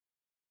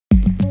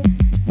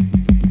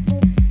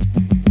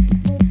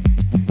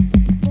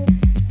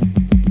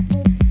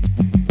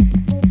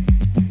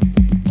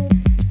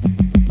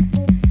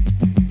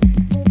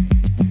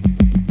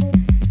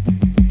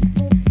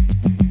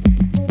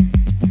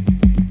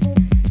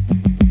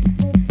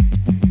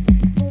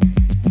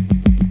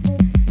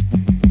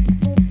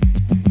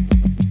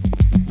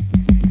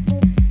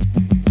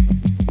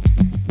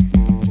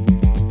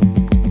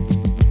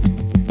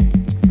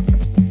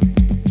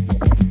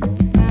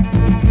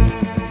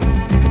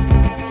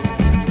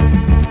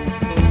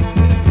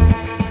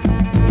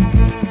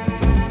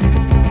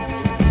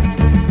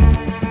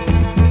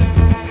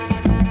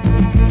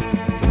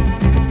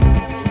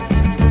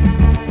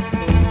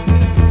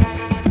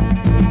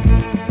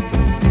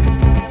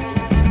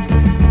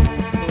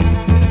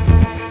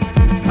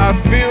I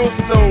feel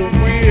so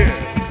weird,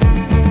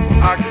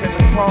 I can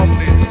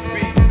hardly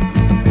speak.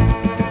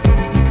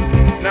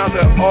 Now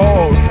that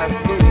all have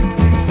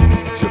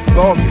moved to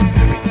Boggy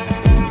Creek.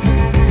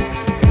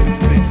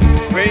 This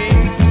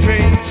strange,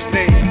 strange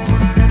name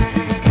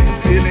leaves me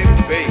feeling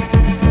vague.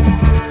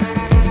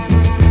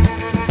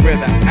 Where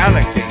the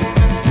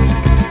alligators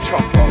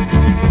chop off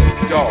the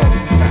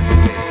dog's back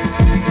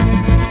legs.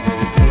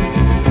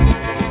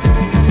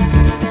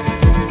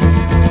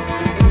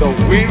 The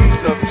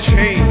winds of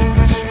change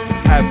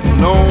have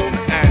blown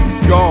and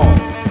gone.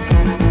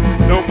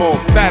 No more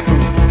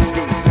baboons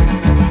snoozing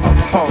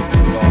upon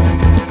the lawn.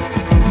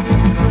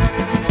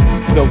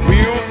 The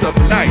wheels of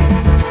life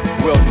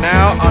will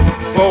now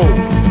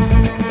unfold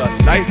the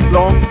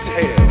lifelong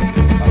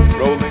tales of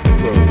rolling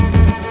road.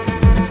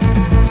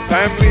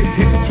 Family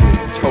history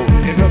told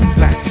in a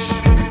flash.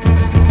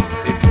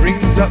 It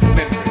brings up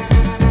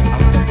memories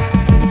of the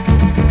past.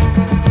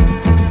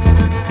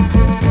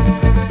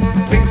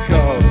 Think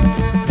of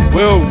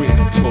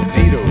whirlwind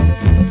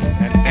tornadoes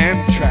and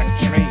Amtrak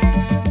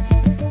trains,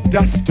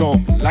 dust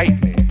storm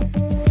lightning,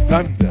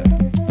 thunder,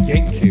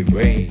 Yankee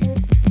rain.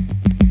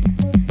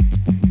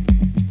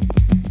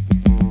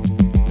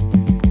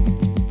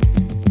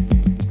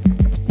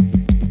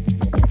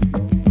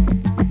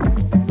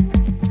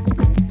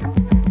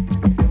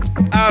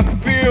 I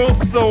feel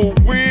so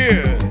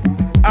weird,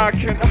 I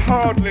can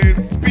hardly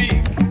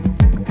speak.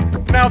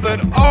 Now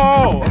that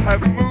all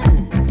have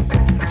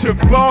moved to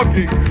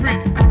Boggy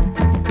Creek.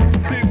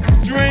 This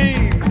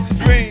strange,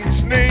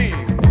 strange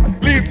name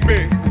leaves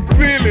me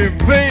feeling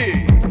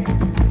vague.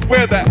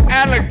 Where the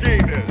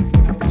alligators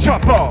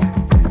chop off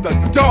the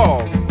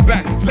dog's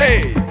back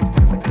legs.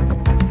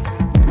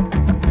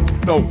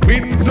 The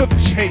winds of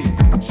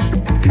change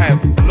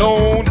have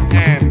blown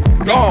and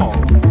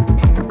gone.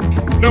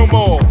 No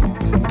more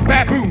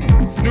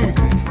baboons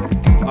snoozing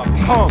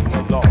upon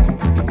the lawn.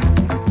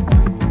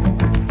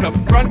 The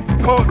front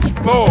porch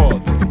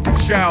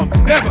boards shall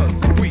never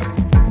squeak.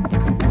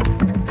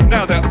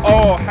 Now that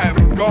all have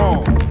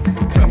gone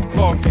to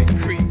Boggy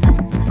Creek.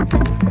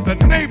 The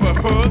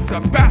neighborhood's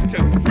about to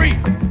freak.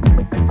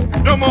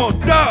 No more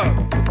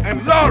Doug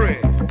and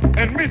Laurie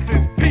and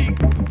Mrs. Peak.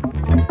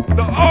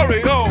 The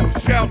Oreo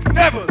shall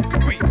never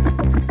squeak.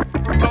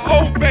 The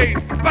Old Bay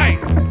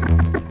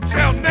Spice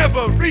shall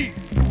never reek.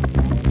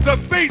 The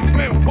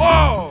basement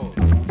walls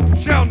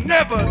shall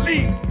never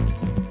leak.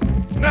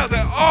 Now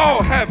that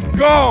all have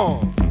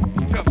gone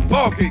to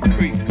Boggy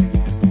Creek.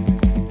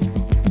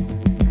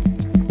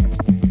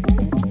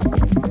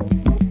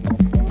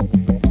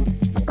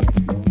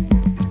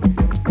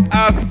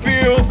 I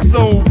feel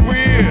so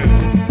weird.